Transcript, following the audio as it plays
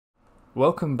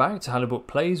Welcome back to Halibut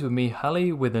Plays with me,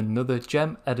 Hallie, with another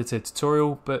gem editor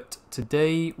tutorial, but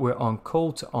today we're on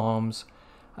Call to Arms,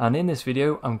 and in this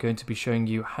video I'm going to be showing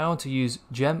you how to use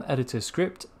gem editor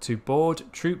script to board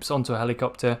troops onto a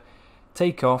helicopter,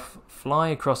 take off, fly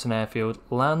across an airfield,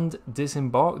 land,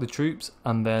 disembark the troops,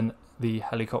 and then the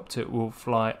helicopter will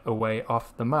fly away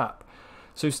off the map.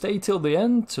 So stay till the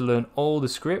end to learn all the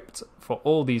script for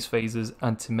all these phases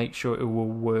and to make sure it will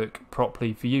work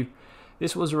properly for you.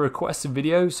 This was a requested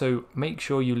video, so make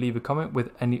sure you leave a comment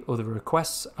with any other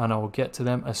requests and I will get to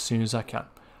them as soon as I can.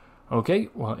 Okay,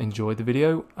 well, enjoy the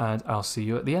video and I'll see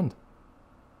you at the end.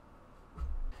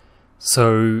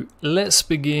 So let's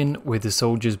begin with the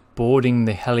soldiers boarding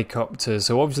the helicopter.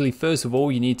 So obviously, first of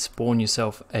all, you need to spawn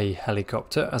yourself a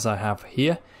helicopter, as I have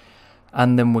here.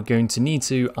 And then we're going to need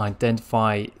to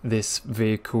identify this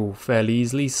vehicle fairly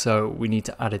easily, so we need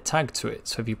to add a tag to it.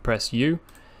 So if you press U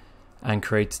and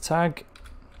create a tag,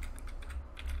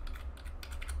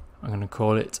 I'm going to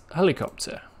call it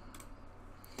helicopter.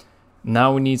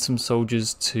 Now we need some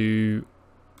soldiers to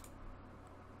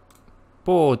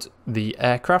board the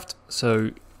aircraft,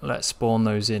 so let's spawn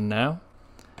those in now.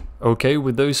 Okay,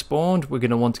 with those spawned, we're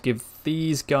going to want to give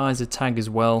these guys a tag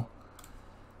as well.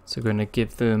 So we're going to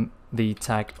give them the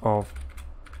tag of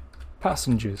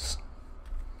passengers.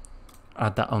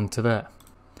 Add that onto there.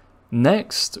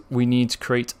 Next, we need to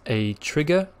create a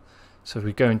trigger. So if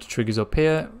we go into triggers up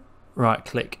here, right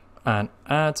click and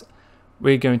add.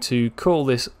 We're going to call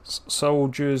this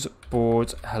soldiers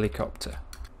board helicopter.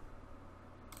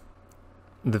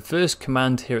 The first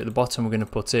command here at the bottom we're going to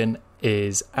put in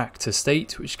is actor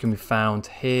state, which can be found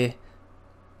here.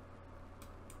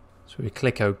 So we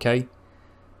click OK.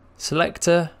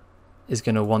 Selector is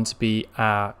going to want to be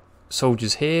our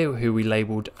soldiers here who we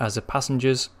labelled as the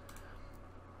passengers.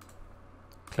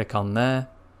 Click on there,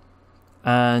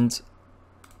 and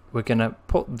we're going to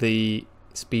put the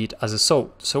speed as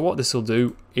assault. So what this will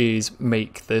do is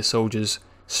make the soldiers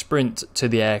sprint to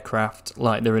the aircraft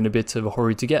like they're in a bit of a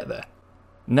hurry to get there.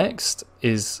 Next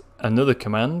is another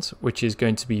command, which is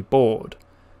going to be board.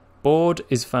 Board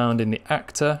is found in the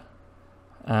actor,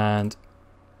 and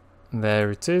there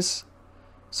it is.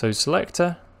 So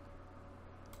selector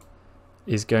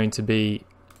is going to be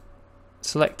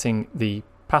selecting the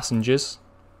passengers,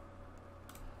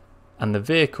 and the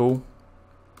vehicle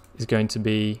is going to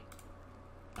be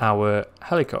our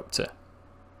helicopter.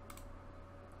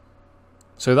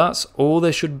 So that's all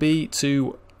there should be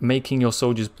to making your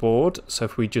soldiers board. So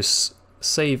if we just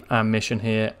save our mission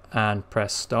here and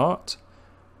press start,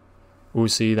 we'll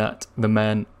see that the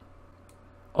men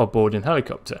are boarding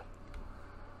helicopter.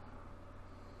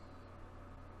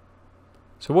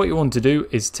 So what you want to do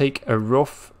is take a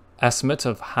rough estimate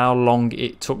of how long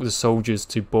it took the soldiers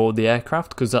to board the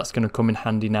aircraft, because that's going to come in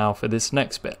handy now for this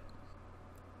next bit.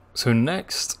 So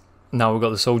next, now we've got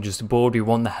the soldiers to board, we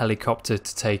want the helicopter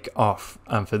to take off,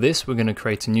 and for this we're going to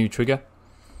create a new trigger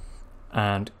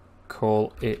and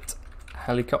call it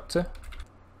helicopter.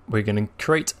 We're going to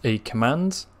create a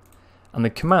command, and the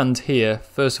command here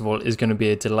first of all is going to be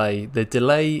a delay. The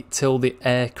delay till the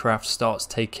aircraft starts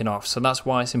taking off, so that's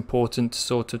why it's important to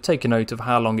sort of take a note of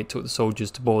how long it took the soldiers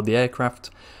to board the aircraft.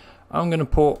 I'm going to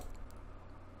put,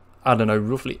 I don't know,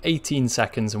 roughly 18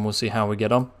 seconds and we'll see how we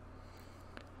get on.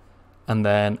 And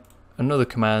then another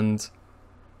command,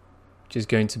 which is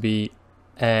going to be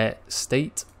air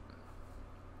state.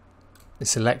 The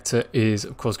selector is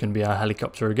of course going to be our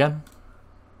helicopter again,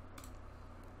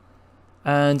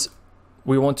 and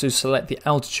we want to select the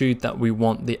altitude that we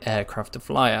want the aircraft to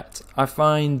fly at. I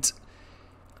find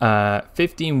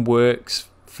 15 works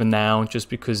for now, just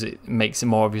because it makes it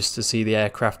more obvious to see the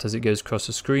aircraft as it goes across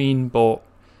the screen, but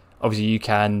obviously you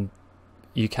can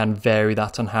vary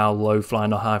that on how low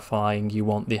flying or high flying you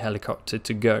want the helicopter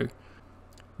to go.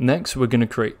 Next, we're going to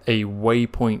create a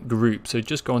waypoint group. So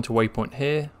just go onto waypoint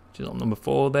here, which is on number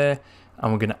 4 there,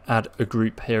 and we're going to add a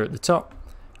group here at the top,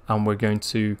 and we're going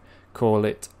to call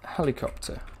it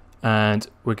helicopter. And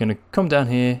we're going to come down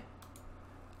here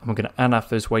and we're going to add our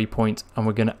first waypoint, and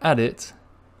we're going to add it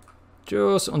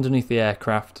just underneath the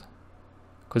aircraft,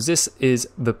 because this is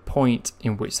the point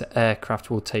in which the aircraft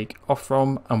will take off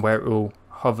from and where it will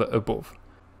hover above.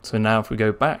 So now if we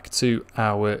go back to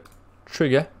our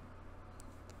trigger,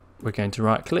 we're going to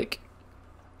right click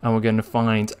and we're going to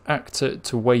find actor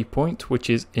to waypoint, which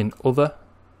is in other,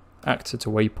 actor to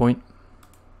waypoint.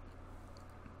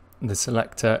 The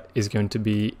selector is going to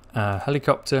be a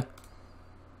helicopter,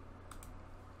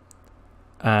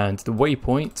 and the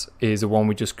waypoint is the one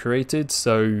we just created.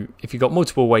 So if you've got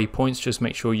multiple waypoints, just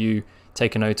make sure you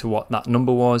take a note of what that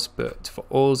number was, but for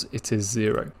us it is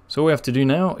 0. So all we have to do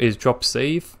now is drop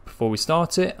save, before we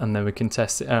start it, and then we can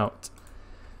test it out.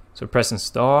 So pressing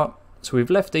start. So we've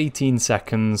left 18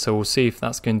 seconds, so we'll see if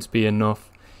that's going to be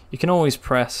enough. You can always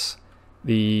press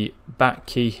the back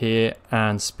key here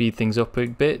and speed things up a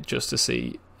bit just to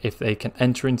see if they can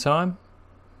enter in time.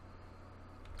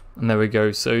 And there we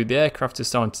go. So the aircraft is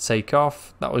starting to take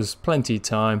off. That was plenty of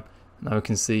time. Now we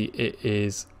can see it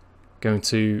is going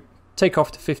to take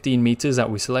off to 15 meters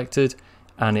that we selected,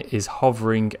 and it is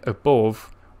hovering above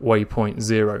waypoint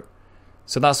 0.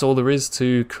 So that's all there is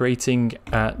to creating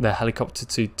the helicopter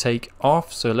to take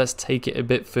off. So let's take it a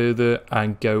bit further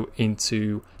and go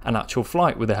into an actual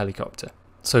flight with a helicopter.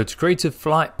 So to create a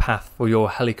flight path for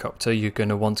your helicopter, you're going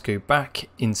to want to go back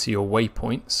into your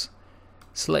waypoints,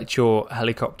 select your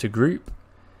helicopter group,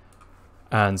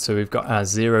 and so we've got our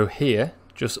 0 here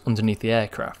just underneath the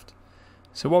aircraft.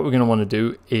 So what we're going to want to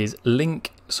do is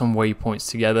link some waypoints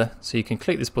together. So you can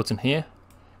click this button here,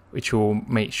 which will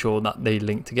make sure that they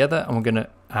link together, and we're going to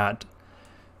add.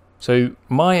 So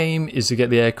my aim is to get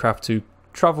the aircraft to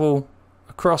travel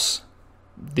across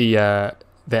the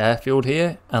airfield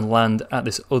here and land at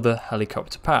this other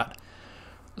helicopter pad.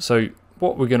 So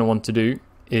what we're going to want to do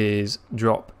is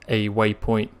drop a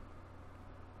waypoint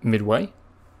midway,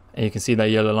 and you can see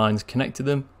that yellow lines connected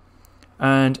them,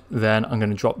 and then I'm going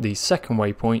to drop the second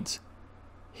waypoint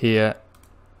here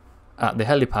at the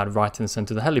helipad, right in the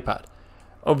center of the helipad.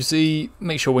 Obviously,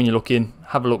 make sure when you're looking,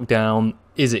 have a look down.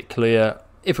 Is it clear?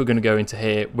 If we're going to go into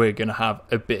here, we're going to have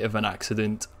a bit of an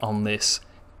accident on this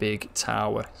big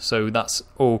tower. So that's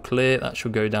all clear. That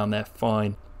should go down there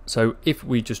fine. So if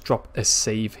we just drop a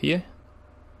save here,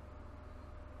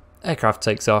 aircraft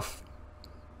takes off,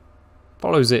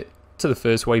 follows it to the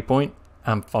first waypoint,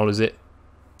 and follows it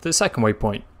to the second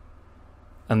waypoint.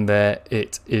 And there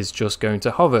it is just going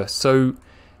to hover. So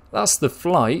that's the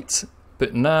flight.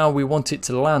 But now we want it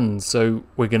to land, so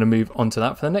we're going to move on to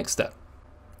that for the next step.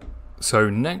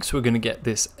 So next we're going to get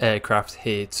this aircraft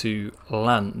here to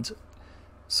land.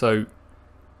 So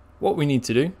what we need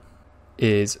to do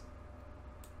is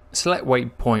select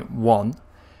waypoint 1,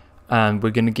 and we're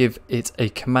going to give it a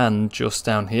command just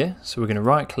down here. So we're going to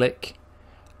right click,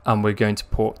 and we're going to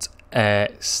put air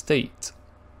state.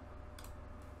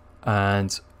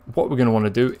 And what we're going to want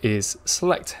to do is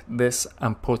select this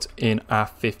and put in our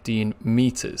 15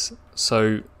 meters.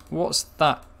 So what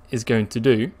that is going to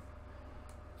do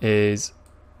is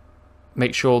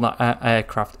make sure that our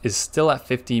aircraft is still at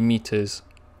 15 meters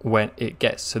when it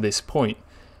gets to this point.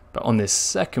 But on this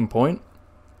second point,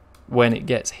 when it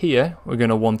gets here, we're going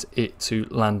to want it to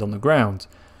land on the ground.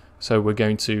 So we're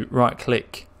going to right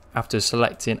click after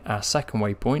selecting our second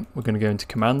waypoint. We're going to go into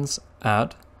commands,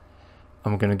 add,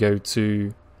 and we're going to go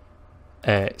to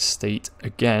air state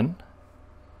again.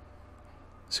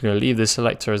 So we're going to leave the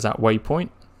selector as that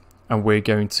waypoint, and we're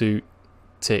going to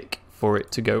tick for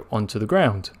it to go onto the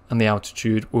ground, and the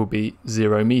altitude will be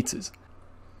 0 meters.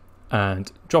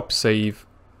 And drop save,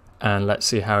 and let's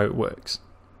see how it works.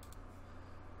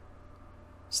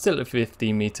 Still at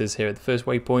 15 meters here at the first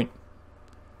waypoint,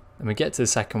 and we get to the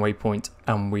second waypoint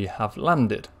and we have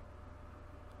landed.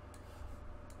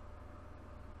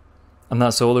 And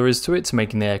that's all there is to it, to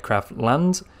making the aircraft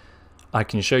land. I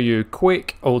can show you a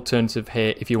quick alternative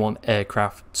here if you want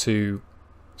aircraft to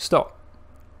stop,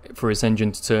 for its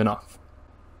engine to turn off.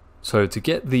 So to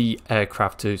get the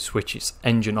aircraft to switch its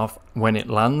engine off when it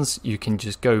lands, you can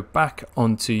just go back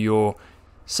onto your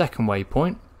second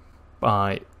waypoint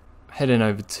by heading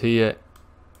over to here,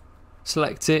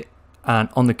 select it, and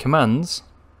on the commands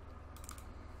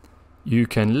you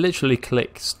can literally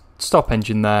click stop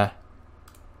engine there,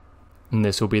 and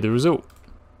this will be the result.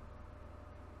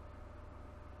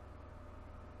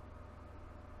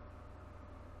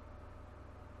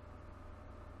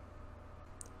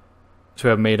 So we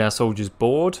have made our soldiers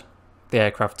board, the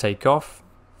aircraft take off,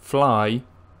 fly,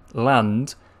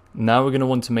 land. Now we're going to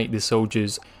want to make the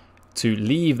soldiers to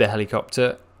leave the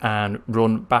helicopter and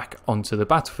run back onto the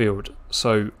battlefield.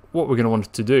 So what we're going to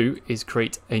want to do is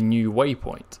create a new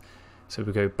waypoint. So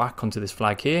we go back onto this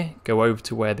flag here, go over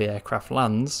to where the aircraft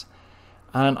lands,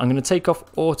 and I'm going to take off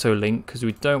auto link because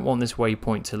we don't want this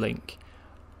waypoint to link.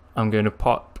 I'm going to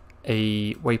pop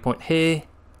a waypoint here,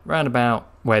 round about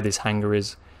where this hangar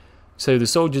is. So the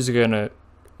soldiers are going to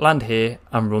land here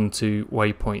and run to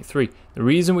waypoint 3. The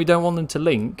reason we don't want them to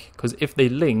link, because if they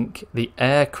link, the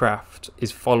aircraft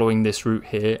is following this route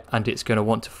here and it's going to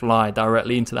want to fly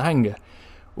directly into the hangar,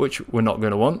 which we're not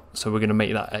going to want. So we're going to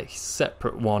make that a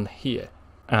separate one here.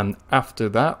 And after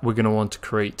that, we're going to want to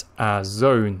create our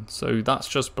zone. So that's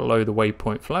just below the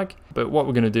waypoint flag. But what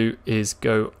we're going to do is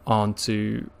go on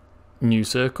to new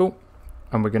circle,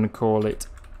 and we're going to call it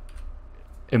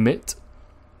emit.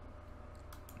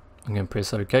 I'm going to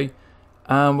press OK,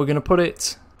 and we're going to put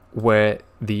it where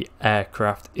the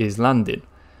aircraft is landing.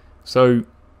 So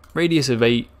radius of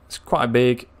 8 is quite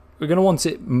big. We're going to want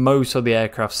it most of the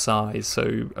aircraft size,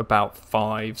 so about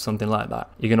 5, something like that.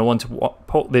 You're going to want to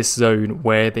put this zone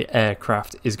where the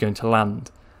aircraft is going to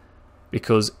land,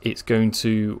 because it's going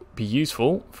to be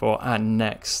useful for our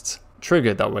next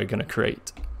trigger that we're going to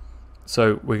create.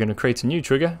 So we're going to create a new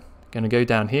trigger, going to go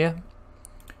down here,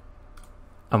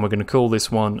 and we're going to call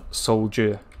this one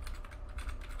soldiers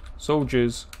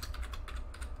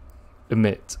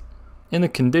emit. In the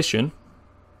condition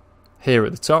here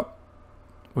at the top,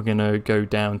 we're going to go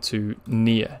down to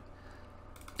near.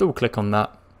 Double click on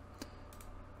that.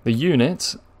 The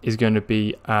unit is going to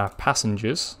be our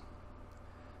passengers.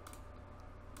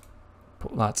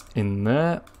 Put that in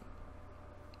there.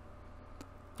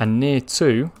 And near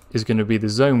to is going to be the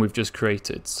zone we've just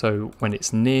created. So when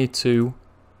it's near to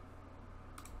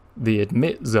the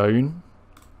admit zone,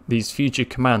 these future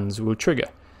commands will trigger.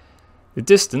 The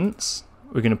distance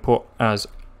we're going to put as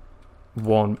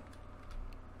 1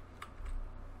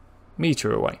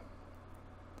 meter away.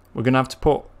 We're going to have to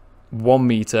put 1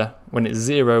 meter. When it's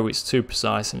 0, it's too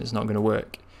precise and it's not going to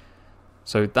work.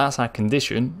 So that's our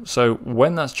condition. So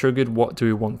when that's triggered, what do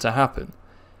we want to happen?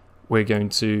 We're going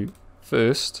to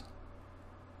first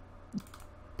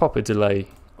pop a delay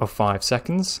of 5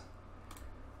 seconds.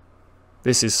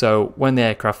 This is so when the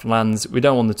aircraft lands, we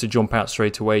don't want them to jump out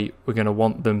straight away. We're going to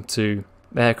want the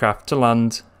aircraft to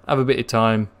land, have a bit of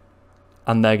time,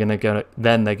 and they're going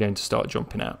to start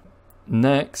jumping out.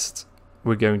 Next,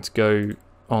 we're going to go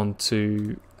on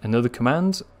to another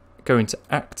command, go into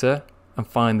actor and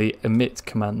find the emit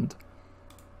command.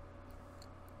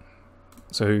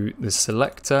 So the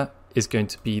selector is going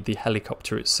to be the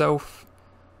helicopter itself.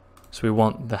 So we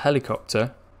want the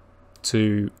helicopter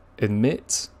to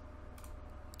emit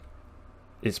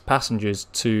its passengers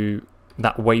to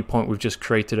that waypoint we've just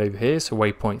created over here, so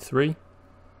waypoint 3.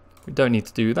 We don't need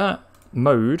to do that.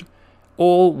 Mode,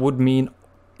 all would mean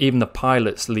even the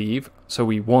pilots leave, so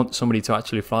we want somebody to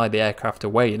actually fly the aircraft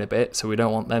away in a bit, so we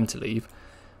don't want them to leave.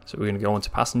 So we're going to go on to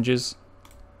passengers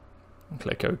and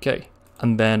click OK.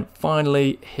 And then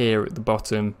finally here at the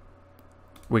bottom,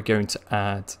 we're going to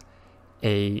add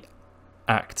a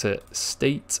actor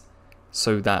state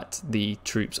so that the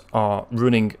troops are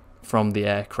running from the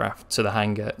aircraft to the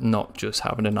hangar, not just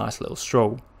having a nice little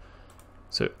stroll.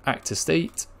 So actor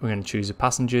state, we're going to choose the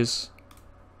passengers,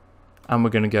 and we're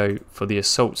going to go for the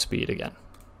assault speed again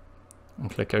and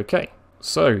click OK.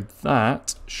 So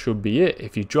that should be it.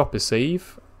 If you drop a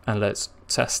save and let's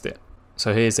test it.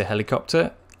 So here's the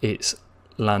helicopter, it's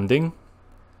landing.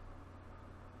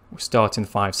 We're starting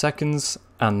 5 seconds,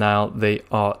 and now they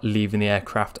are leaving the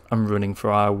aircraft and running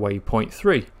for our waypoint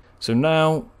 3. So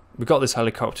now we've got this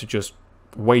helicopter just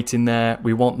waiting there.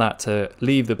 We want that to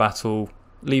leave the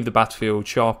battlefield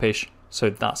sharpish, so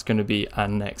that's going to be our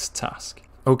next task.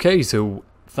 Okay, so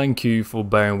thank you for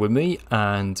bearing with me,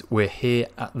 and we're here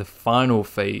at the final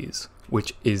phase,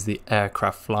 which is the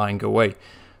aircraft flying away.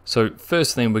 So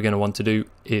first thing we're going to want to do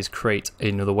is create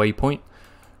another waypoint.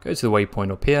 Go to the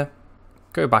waypoint up here,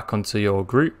 go back onto your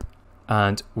group,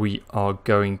 and we are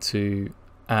going to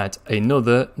add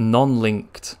another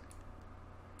non-linked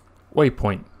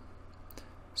waypoint.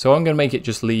 So I'm going to make it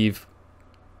just leave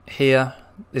here,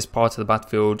 this part of the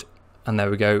battlefield, and there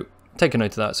we go. Take a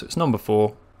note of that. So it's number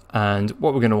 4, and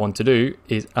what we're going to want to do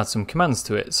is add some commands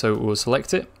to it. So we'll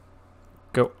select it,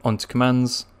 go onto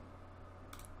commands,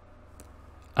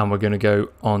 and we're going to go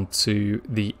onto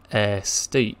the air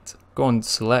state. Go on to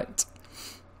select,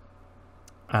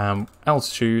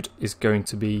 altitude is going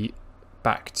to be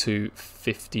back to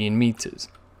 15 meters.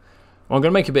 Well, I'm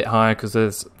going to make it a bit higher because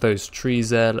there's those trees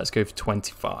there. Let's go for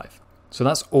 25. So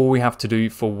that's all we have to do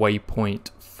for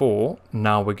waypoint 4.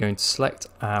 Now we're going to select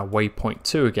our waypoint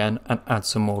 2 again and add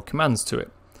some more commands to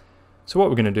it. So what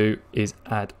we're going to do is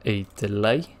add a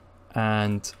delay,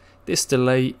 and this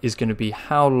delay is going to be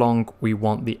how long we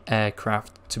want the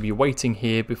aircraft to be waiting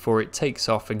here before it takes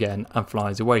off again and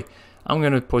flies away. I'm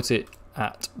going to put it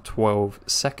at 12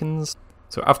 seconds.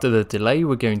 So after the delay,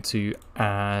 we're going to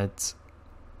add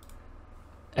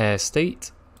air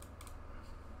state,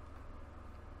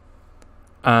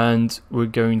 and we're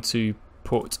going to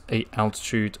put a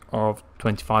altitude of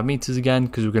 25 meters again,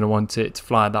 because we're going to want it to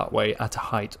fly that way at a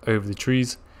height over the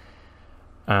trees.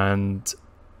 And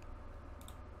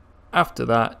after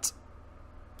that,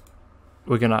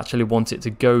 we're going to actually want it to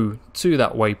go to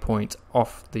that waypoint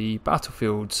off the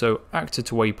battlefield. So actor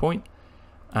to waypoint,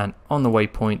 and on the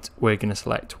waypoint we're going to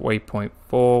select waypoint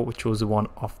 4, which was the one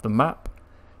off the map,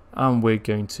 and we're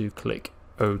going to click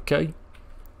OK.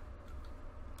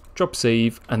 drop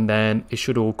save, and then it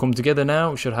should all come together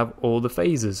now. It should have all the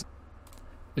phases.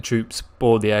 The troops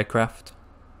board the aircraft.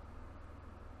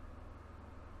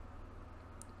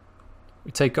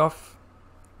 We take off.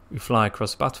 We fly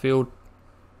across the battlefield.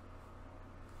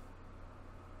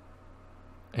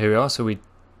 Here we are, so we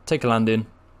take a landing.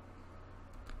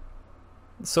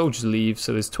 The soldiers leave,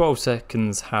 so there's 12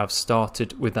 seconds have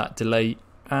started with that delay,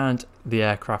 and the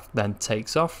aircraft then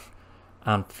takes off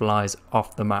and flies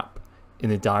off the map in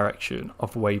the direction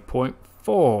of waypoint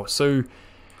 4. So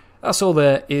that's all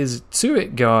there is to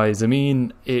it, guys. I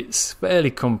mean, it's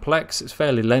fairly complex, it's a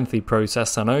fairly lengthy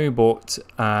process, I know, but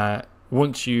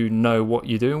once you know what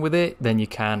you're doing with it, then you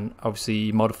can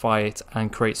obviously modify it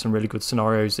and create some really good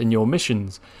scenarios in your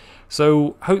missions.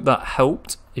 So hope that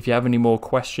helped. If you have any more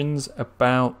questions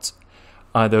about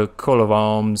either Call of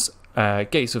Arms,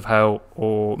 Gates of Hell,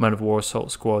 or Men of War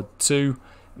Assault Squad 2,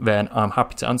 then I'm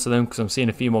happy to answer them, because I'm seeing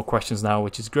a few more questions now,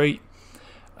 which is great.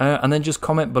 And then just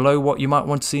comment below what you might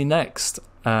want to see next.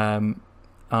 My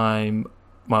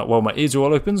ears are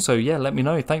all open, so yeah, let me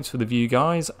know. Thanks for the view,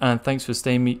 guys, and thanks for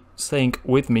staying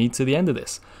with me to the end of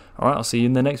this. Alright, I'll see you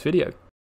in the next video.